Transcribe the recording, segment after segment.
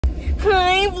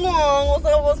morning vlog. What's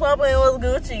up? What's poppin'? What's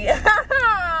Gucci?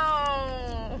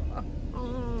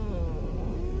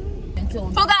 So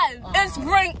guys, it's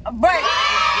spring break.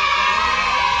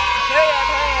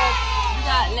 We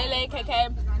got Lele,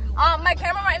 KK. My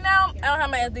camera right now, I don't have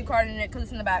my SD card in it because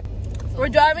it's in the back. We're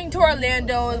driving to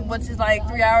Orlando, which is like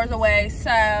 3 hours away. So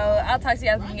I'll text you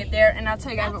guys when we get there, and I'll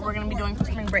tell you guys what we're gonna be doing for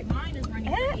spring break.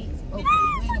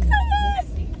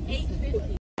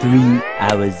 3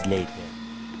 hours later.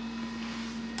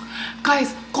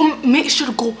 Guys, go make sure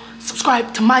to go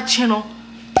subscribe to my channel.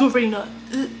 You already know.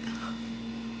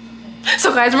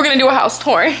 So guys, we're gonna do a house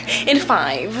tour in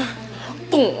 5,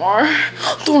 4,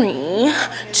 3,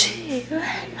 2.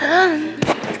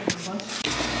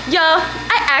 Yo,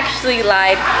 I actually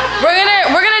lied. We're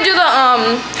gonna do the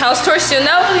house tour soon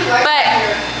though. But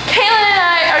Kaylin and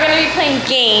I are gonna be playing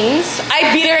games.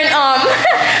 I beat her in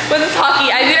with this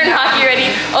hockey. I beat her in hockey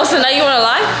already. Oh, so now you wanna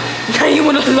lie? Now you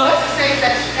wanna lie?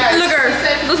 Look at her.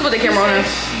 Let's put the camera on her.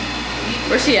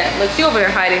 Where's she at? Look, she over there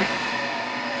hiding.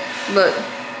 Look.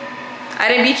 I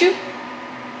didn't beat you?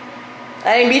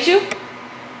 I didn't beat you?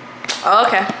 Oh,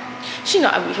 okay. She know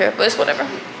I beat her, but it's whatever.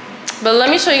 But let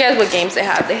me show you guys what games they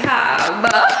have. They have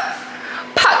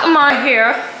Pokemon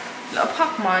here. No,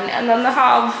 Pokemon. And then they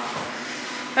have...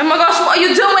 Oh my gosh, what are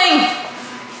you doing?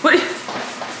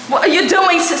 What are you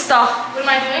doing, sister? What am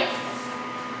I doing?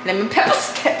 Lemon pepper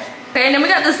step. Okay, and then we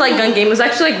got this like gun game. It was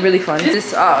actually like really fun.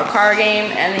 This car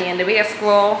game, and then we got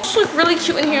Squirrel. It's like really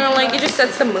cute in here. Like it just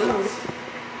sets the mood.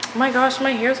 Oh my gosh,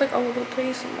 my hair's like all over the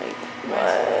place. I'm like,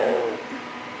 what?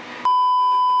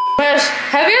 Gosh,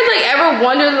 have you guys like ever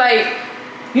wondered like,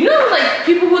 you know like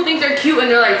people who think they're cute and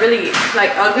they're like really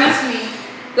like ugly? That's me.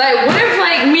 Like what if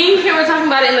like me and Kim were talking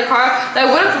about it in the car?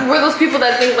 Like what if we're those people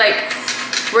that think like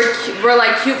we're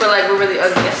like cute but like we're really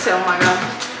ugly? I said, oh my god.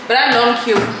 But I know I'm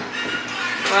cute.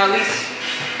 Well, at least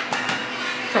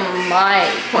from my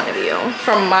point of view,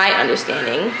 from my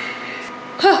understanding.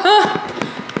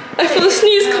 I feel a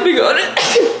sneeze coming on it.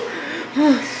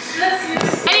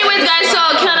 Anyways, guys, so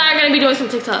Kel and I are gonna be doing some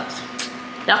TikToks.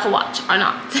 Y'all can watch or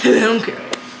not. I don't care.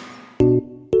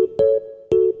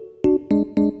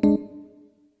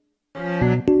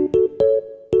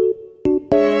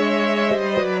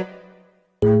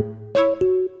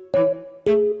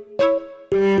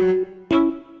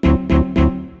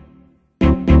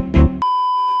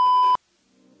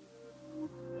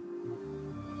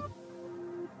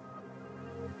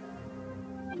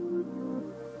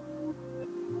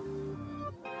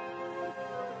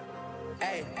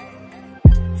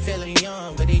 Feeling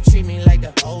young, but they treat me like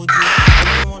the OG.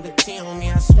 They want the T on me,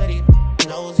 I swear they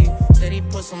nosy. Said he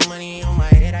put some money on my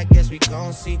head, I guess we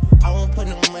gon' see. I won't put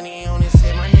no money on his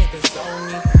head, my niggas owe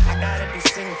me. I gotta be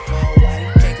singing for a while,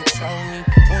 you can't control me.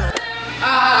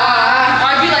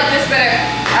 I'd be like this better.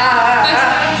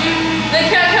 Then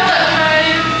Kel,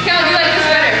 be like this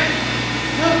better.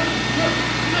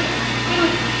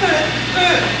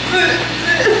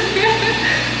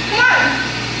 Come on.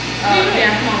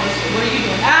 Yeah, come on, what are you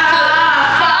doing?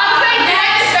 I'm saying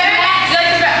next.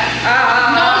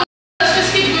 No, let's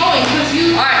just keep going, because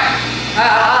you... Alright.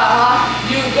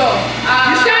 You go.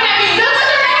 You're staring at me.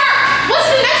 What's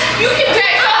the next? You can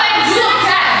dance.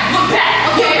 Look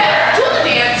back. Okay, do the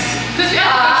dance. Because you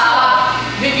have to make slow.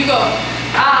 Then you go.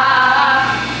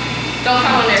 Don't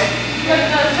come on there.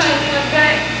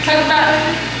 Turn back.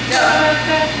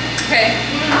 Okay.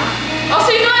 Oh,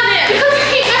 so you're doing that. Because you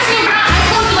keep messing around. I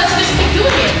told you, let's just keep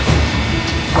doing it.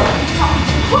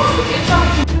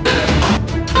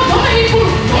 Don't let me cool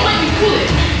it. Don't let me cool it.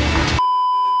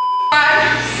 5,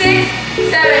 6,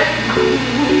 7.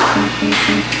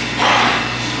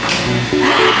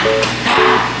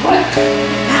 What?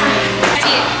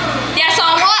 That's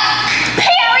on what?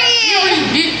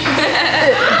 Period.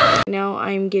 Now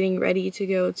I'm getting ready to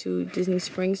go to Disney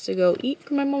Springs to go eat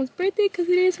for my mom's birthday because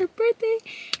it is her birthday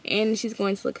and she's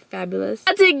going to look fabulous.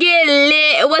 To get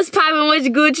lit. What's poppin' with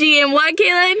Gucci and what,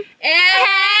 Kaylin? Hey!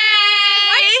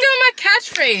 Why you doing my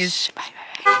catchphrase?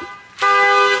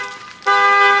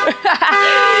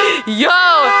 Yo!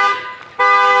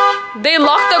 They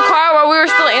locked the car while we were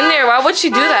still in there. Why would she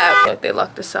do that? Look, they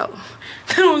locked us out.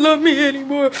 They don't love me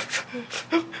anymore.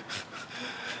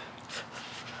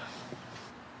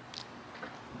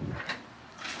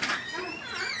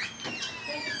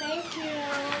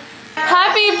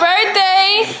 Happy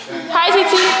birthday! Hi,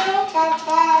 Titi.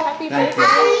 Happy birthday.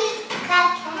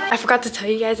 I forgot to tell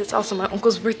you guys, it's also my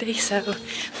uncle's birthday, so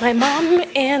my mom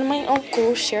and my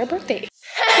uncle share a birthday.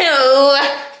 Hello!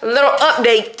 A little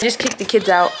update. Just kicked the kids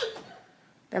out.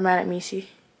 They're mad at me, see?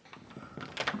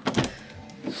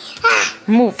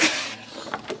 Move.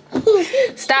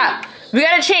 Stop. We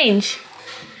gotta change.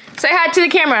 Say hi to the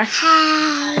camera.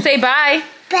 Hi. Say bye.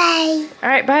 Bye. All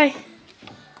right, bye.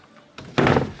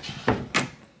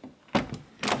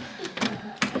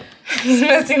 He's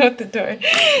messing with the door.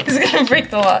 He's gonna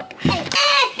break the lock.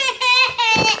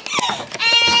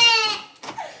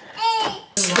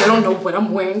 Still don't know what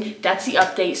I'm wearing. That's the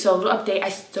update. So a little update. I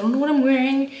still don't know what I'm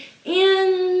wearing.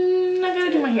 And I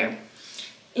gotta do my hair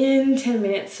in 10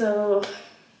 minutes. So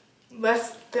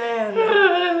Less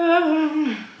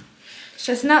than. It's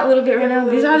just not a little bit right now.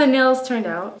 These are how the nails turned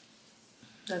out.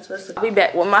 That's what's. I'll be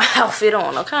back with my outfit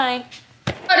on, okay?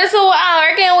 So this is what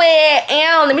I'm working with.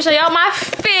 And let me show y'all my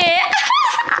fit.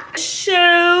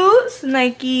 Shoes,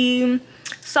 Nike,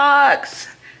 socks,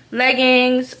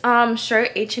 leggings,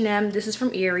 shirt, H&M. This is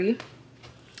from Erie.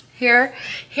 Hair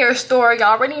store.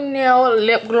 Y'all already know.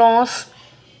 Lip gloss.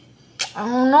 I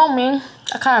don't know, man.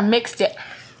 I kind of mixed it.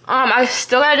 I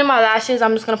still gotta do my lashes.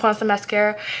 I'm just gonna put on some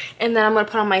mascara, and then I'm gonna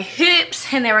put on my hips,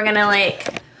 and then we're gonna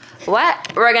like,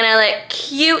 what? We're gonna look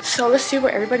cute. So let's see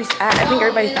where everybody's at. I think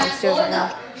everybody's downstairs right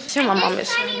now. Let's see where my mom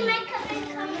is.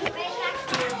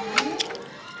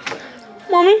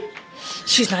 Mommy?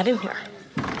 She's not in here.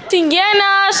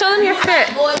 Tiana, show them your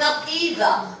fit. Going up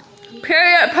either.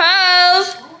 Period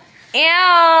pose.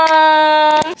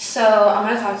 And so I'm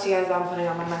gonna talk to you guys while I'm putting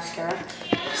on my mascara.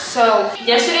 So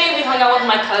yesterday we hung out with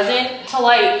my cousin till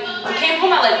like, I came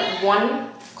home at like 1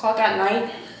 o'clock at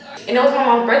night. And it was my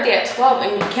mom's birthday at 12,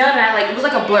 and Kaylin and I, like, it was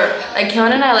like a blur. Like,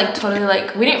 Kaylin and I, like, totally,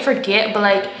 like, we didn't forget, but,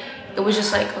 like, it was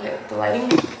just, like, okay, the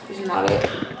lighting is not it.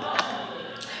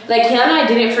 Like, Kaylin and I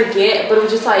didn't forget, but it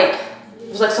was just, like, it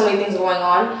was, like, so many things going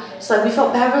on. So, like, we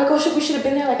felt bad. We're like, oh, shit, we should have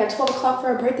been there, like, at 12 o'clock for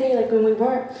our birthday, like, when we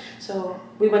weren't. So,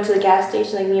 we went to the gas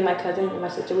station, like, me and my cousin and my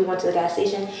sister, we went to the gas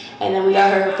station, and then we got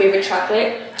her favorite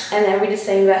chocolate, and then we just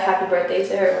sang that happy birthday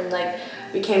to her when, like,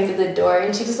 we came to the door,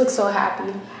 and she just looked so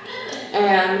happy.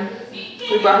 And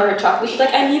we brought her a chocolate. She's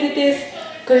like, I needed this.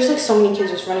 Because there's like so many kids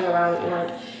just running around and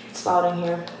like it's loud in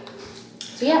here.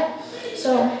 So yeah.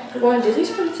 So we're going to Disney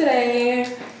Springs today.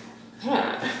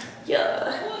 Yeah.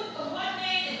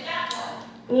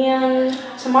 And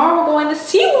tomorrow we're going to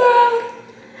Seaworld.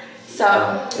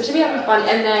 So we should be having fun.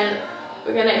 And then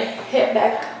we're going to hit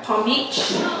back Palm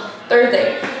Beach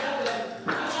Thursday.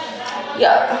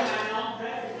 Yeah.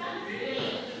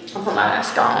 I'll put my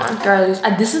mascara on. Girls,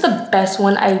 this is the best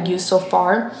one I've used so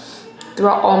far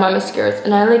throughout all my mascaras.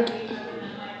 And I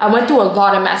went through a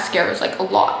lot of mascaras, like a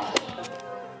lot.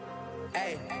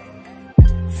 Hey,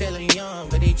 feeling young,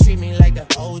 but they treat me like the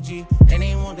OG. And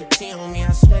they want the tea on me,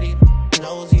 I swear they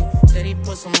nosy. Said he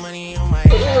put some money on my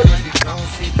head,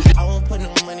 I won't put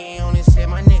no money on his head,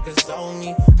 my niggas owe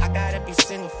me. I gotta be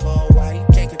single for a while, he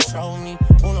can't control me.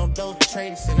 Uno, dos,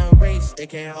 trace in a race, they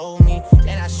can't hold me.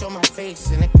 And I show my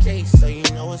face in a case, so you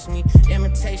know it's me.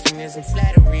 Imitation isn't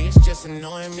flattery, it's just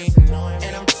annoying me.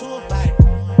 And I'm too about it.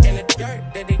 And the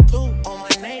dirt that they threw on my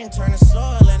name turn to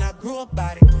soil, and I grew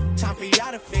about it. Time for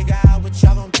y'all to figure out what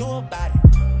y'all gon' do about it.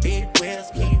 Big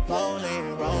wheels keep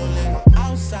rolling, rolling. I'm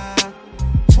outside,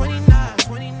 29,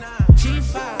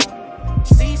 G5,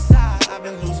 Seaside. I've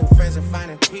been losing friends and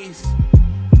finding peace.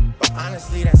 But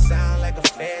honestly, that sound like a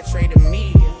fair trade to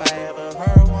me. If I ever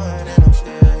heard one, and I'm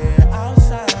still here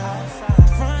outside.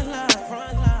 Front line,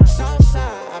 south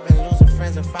side. I've been losing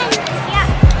friends and finding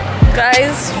peace.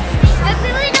 Guys,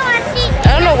 I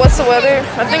don't know what's the weather.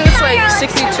 I think it's like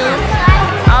 62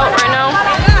 out right now.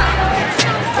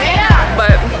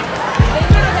 But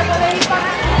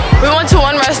we went to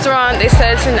one restaurant. They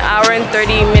said it's an hour and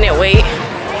 30-minute wait.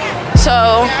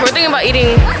 So we're thinking about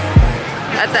eating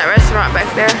at that restaurant back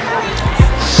there.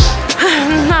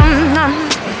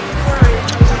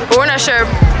 But we're not sure.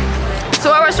 So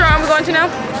what restaurant are we going to now?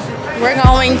 We're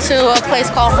going to a place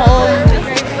called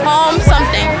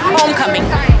Homecoming.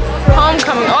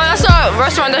 Homecoming. Oh, that's a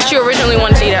restaurant that you originally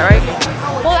wanted to eat at, right?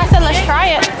 Well, I said let's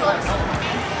try it.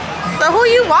 So who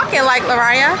you walking like,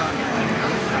 Lariah?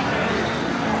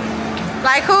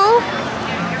 Like who?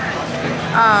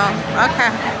 Oh,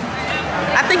 okay.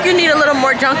 I think you need a little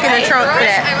more junk in the trunk for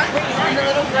that.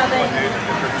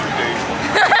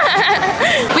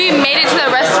 We made it to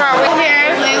the restaurant. We're here.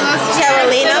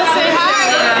 Carolina. Say hi.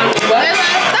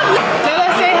 Layla,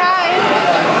 say hi.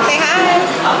 Say hi.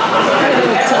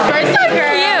 Birthday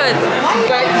girl. Cute.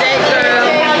 Birthday girl.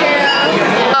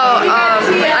 Oh,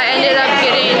 I ended up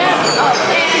getting.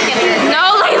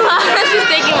 No, Layla, she's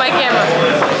taking my camera.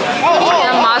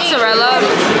 The mozzarella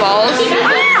balls,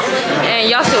 and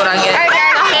y'all see what I'm getting.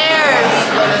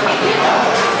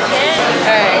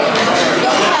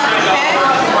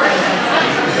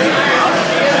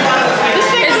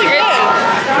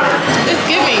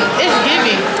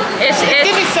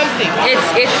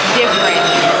 different.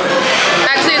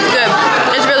 Actually, it's good.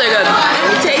 It's really good.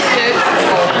 It tastes good.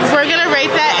 We're gonna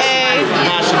rate that a 9.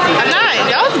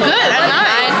 That was good. A 9.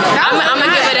 I'm gonna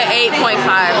give it an 8.5.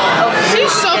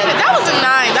 She's so good. That was a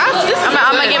 9.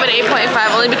 I'm gonna give it an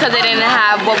 8.5 only because they didn't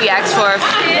have what we asked for in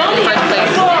the first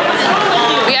place.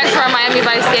 We asked for a Miami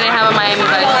Vice, they didn't have a Miami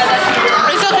Vice.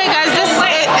 It's okay, guys.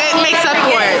 It makes up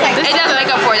for it. It does make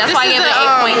up for it. That's why I gave it an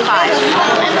 8.5.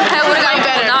 I would have got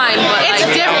better 9, but it's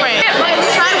like, different.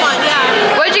 Try one,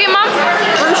 yeah. Where'd you get, Mom?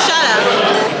 Bruschetta.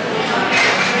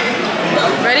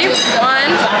 Ready? 1.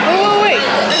 Oh, wait. You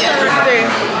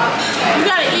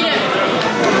gotta eat it.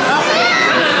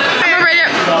 I'm gonna rate it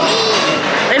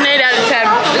an 8 out of 10.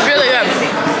 It's really good.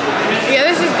 Yeah,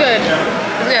 this is good.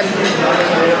 It's good.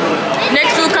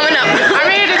 Next food coming up. I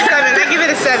rated it a 7. I give it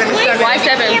a 7. Why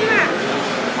 7?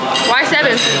 Why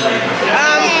 7?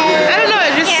 I don't know.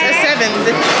 It's just a 7.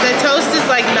 The toast is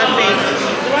like nothing.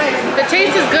 The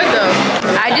taste is good though.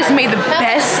 I just made the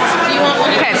best.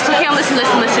 Okay, so here, listen.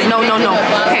 No.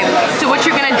 Okay, so what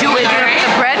you're gonna do is you're gonna put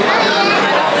the bread.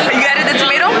 You added the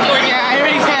tomato? Yeah, I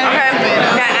already had it. Okay.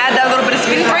 Now add that little bit of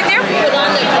seasoning right there.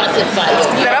 Scoop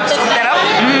that up.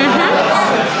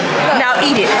 Now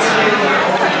eat it.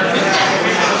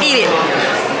 Eat it.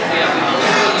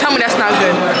 Tell me that's not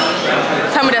good.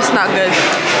 Tell me that's not good.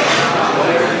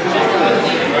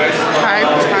 Type.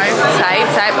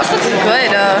 This looks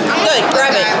good. Good,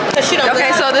 grab it.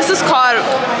 Okay, so this is called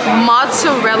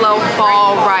mozzarella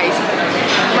ball rice.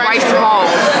 Rice balls.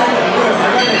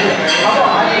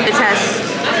 It has.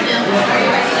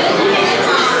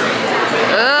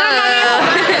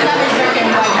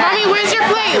 Mommy, where's your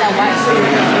plate?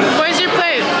 Where's your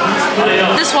plate?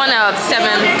 This one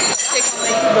 7,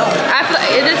 6.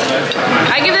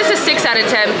 I give this a 6 out of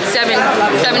 10. 7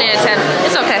 out of 10.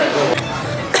 It's okay.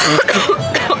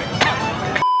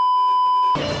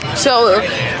 So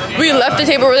we left the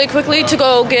table really quickly to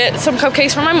go get some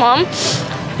cupcakes for my mom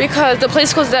because the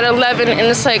place closed at 11 and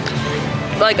it's like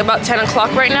about 10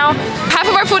 o'clock right now. Half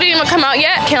of our food didn't even come out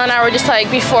yet. Kayla and I were just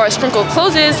like, before Sprinkle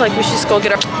closes, like we should just go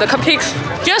get the cupcakes.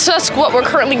 Yeah, so that's what we're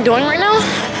currently doing right now.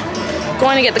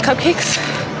 Going to get the cupcakes.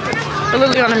 We're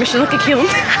literally on a mission. Look at Kaylin.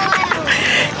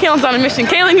 Kaylin's on a mission.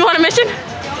 Kaylin, you on a mission?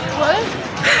 What?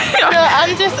 No,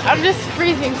 I'm just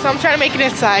freezing, so I'm trying to make it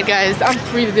inside, guys. I'm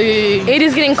freezing. It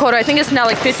is getting colder. I think it's now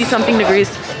like 50 something degrees.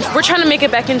 We're trying to make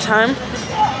it back in time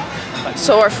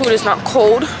so our food is not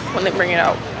cold when they bring it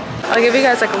out. I'll give you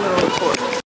guys like a little tour.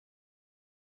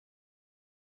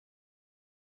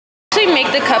 Actually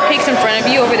make the cupcakes in front of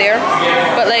you over there,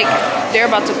 but like they're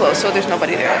about to close, so there's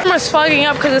nobody there. It's fogging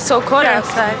up because it's so cold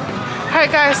outside. Alright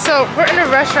guys, so we're in a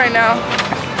rush right now.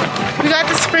 We got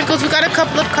the sprinkles, we got a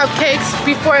couple of cupcakes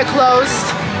before it closed.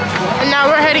 And now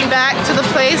we're heading back to the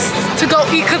place to go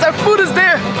eat because our food is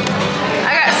there.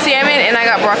 I got salmon and I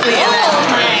got broccoli and then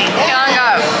Kayla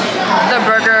got the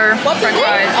burger, french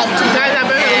fries. Guys, that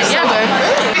burger is so good.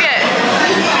 What did you get?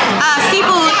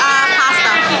 Seafood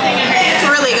pasta. It's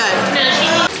really good.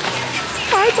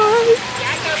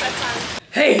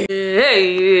 Hey.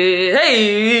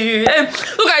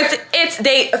 Look guys, it's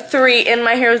day 3 and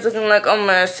my hair is looking like a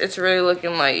mess. It's really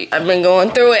looking like I've been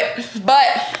going through it.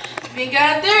 But we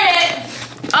got through it.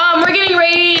 We're getting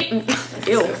ready.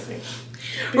 Ew.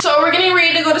 So we're getting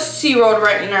ready to go to Seaworld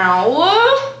right now.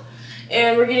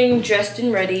 And we're getting dressed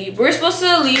and ready. We're supposed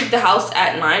to leave the house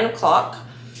at 9 o'clock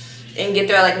and get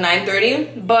there at like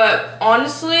 9:30. But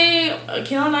honestly,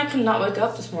 Kayla and I could not wake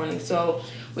up this morning. So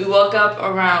we woke up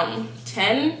around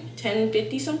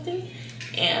 10:50 something.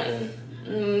 And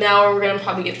now we're gonna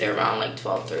probably get there around like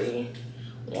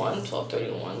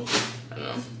 12:31. I don't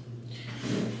know.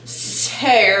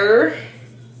 So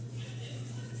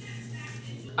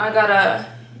I gotta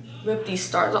rip these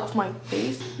stars off my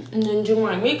face and then do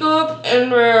my makeup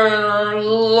and then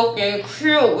looking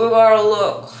cute. We gotta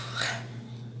look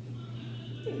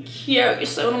cute.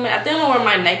 So I think I'm gonna wear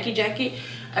my Nike jacket.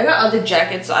 I got other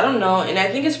jackets, so I don't know, and I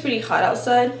think it's pretty hot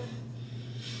outside.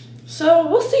 So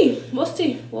we'll see.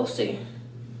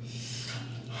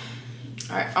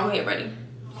 All right, I'm gonna get ready.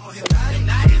 I'm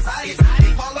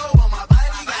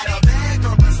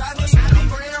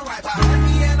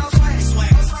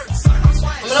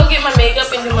gonna get my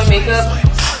makeup and do my makeup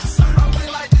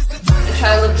and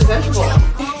try to look presentable.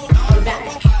 I'm back.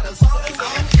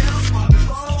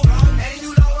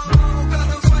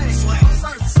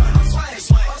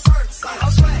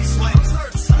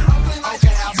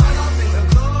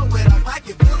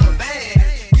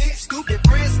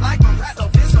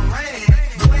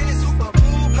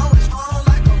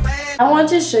 I wanted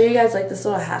to show you guys like this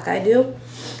little hack I do.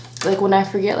 Like when I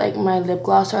forget like my lip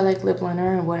gloss or like lip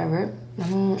liner or whatever.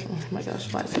 Oh my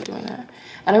gosh, why is he doing that?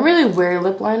 I don't really wear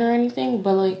lip liner or anything,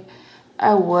 but like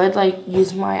I would like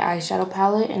use my eyeshadow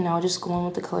palette and I'll just go in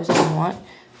with the colors that I want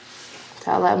to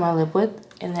outline my lip with,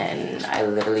 and then I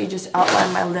literally just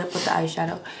outline my lip with the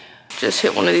eyeshadow. Just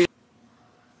hit one of these.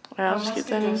 I'll just get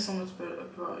that in.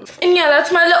 And yeah,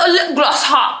 that's my little lip gloss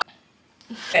haul.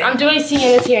 I'm doing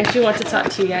Sienna's here and she wants to talk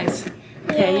to you guys.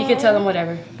 Okay, you can tell them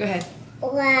whatever. Go ahead.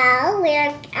 Well,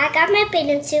 I got my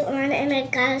bathing suit on and I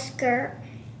got a skirt.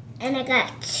 And I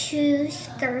got 2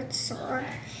 skirts on.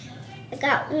 I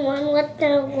got one with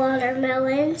the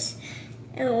watermelons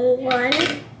and one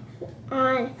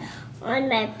on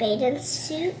my bathing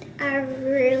suit. I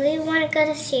really want to go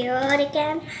to Seaworld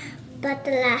again, but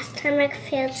the last time I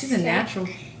felt sick. She's a natural.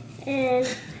 And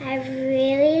I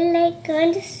really like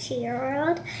going to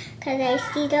Seaworld because I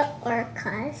see the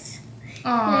orcas. Aww.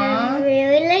 And I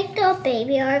really like the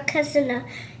baby orcas, and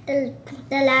the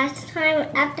last time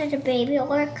after the baby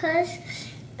orcas,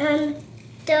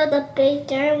 the big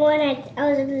giant one, I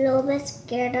was a little bit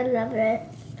scared. I love it.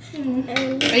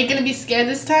 And, are you gonna be scared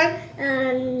this time?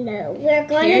 No, we're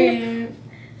going to.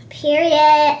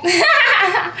 Period.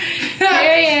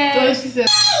 Period. What she said.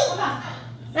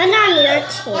 I'm on your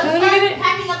team.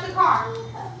 Packing up the car.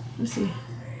 Let me see.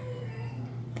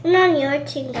 I'm on your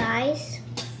team, guys.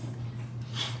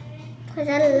 Because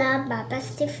I love my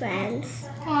bestie friends.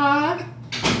 Aww.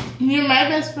 You're my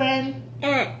best friend.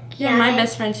 You're my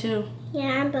best friend too.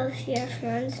 Yeah, I'm both your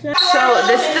friends. So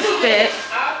this is the fit.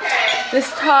 This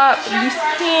top, these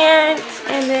pants,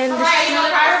 and then the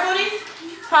shoes.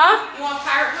 Huh? You want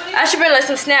pirate booties? I should bring like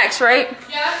some snacks, right?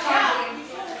 Yeah, that's fine.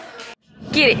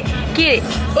 Get it, get it,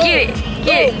 get it,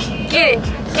 get it, get it,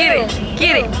 get it,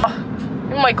 get it.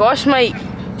 Oh my gosh, mate.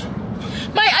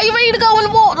 Mate, are you ready to go in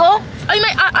the water? Are you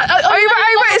ready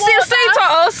to see the sea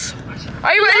turtles?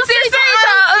 Are you ready to see the sea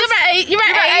turtles? You ready? You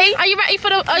ready? Are you ready for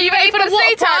the? Are you ready for the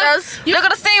sea turtles? Look at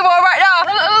the SeaWorld right now.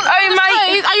 Are you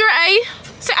ready? Are you ready?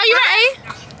 Are you ready?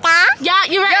 Yeah,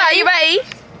 you ready? Yeah, you ready?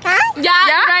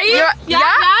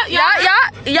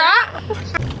 Yeah.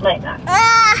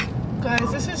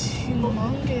 Guys, this is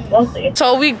humongous.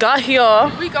 So we got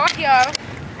here.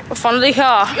 We're finally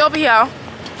here. We over here.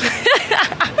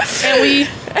 And we.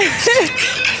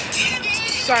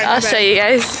 Sorry. I'll show you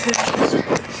guys.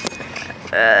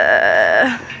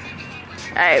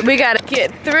 Alright, we gotta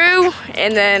get through,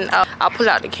 and then I'll pull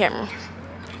out the camera.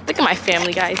 Look at my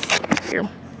family, guys. Here.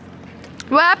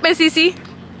 What happened, Cece?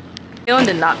 Dylan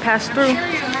did not pass through.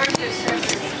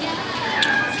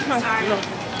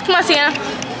 Come on, Sienna.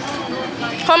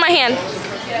 Hold my hand.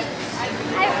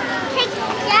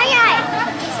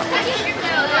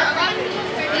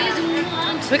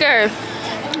 Look at her.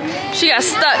 She got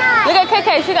stuck. Look at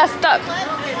KK. She got stuck.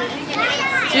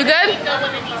 You good?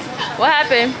 What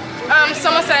happened?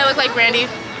 Someone said I look like Brandy.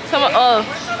 Someone. Oh.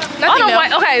 Nothing new.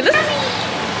 White. Okay. This.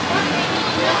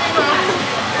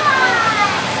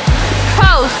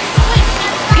 Post.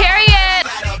 Period.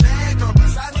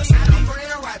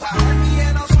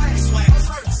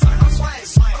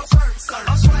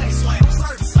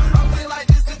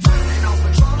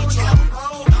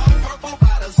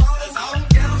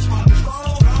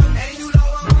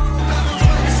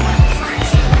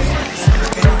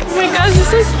 Oh my gosh,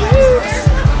 this is so cute.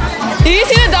 Did you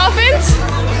see the dolphins?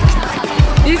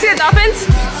 Did you see the dolphins?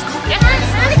 Yeah. I'm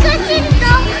going to see the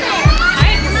dolphins.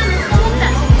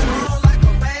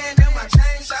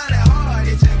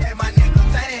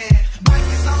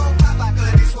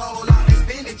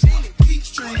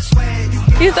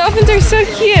 These dolphins are so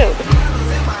cute.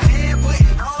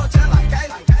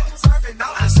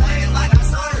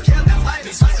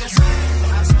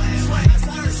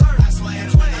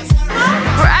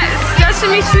 We're at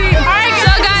Sesame Street. Alright,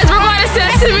 so guys, we're going to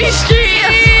Sesame Street.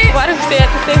 Why do we say at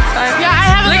the same time?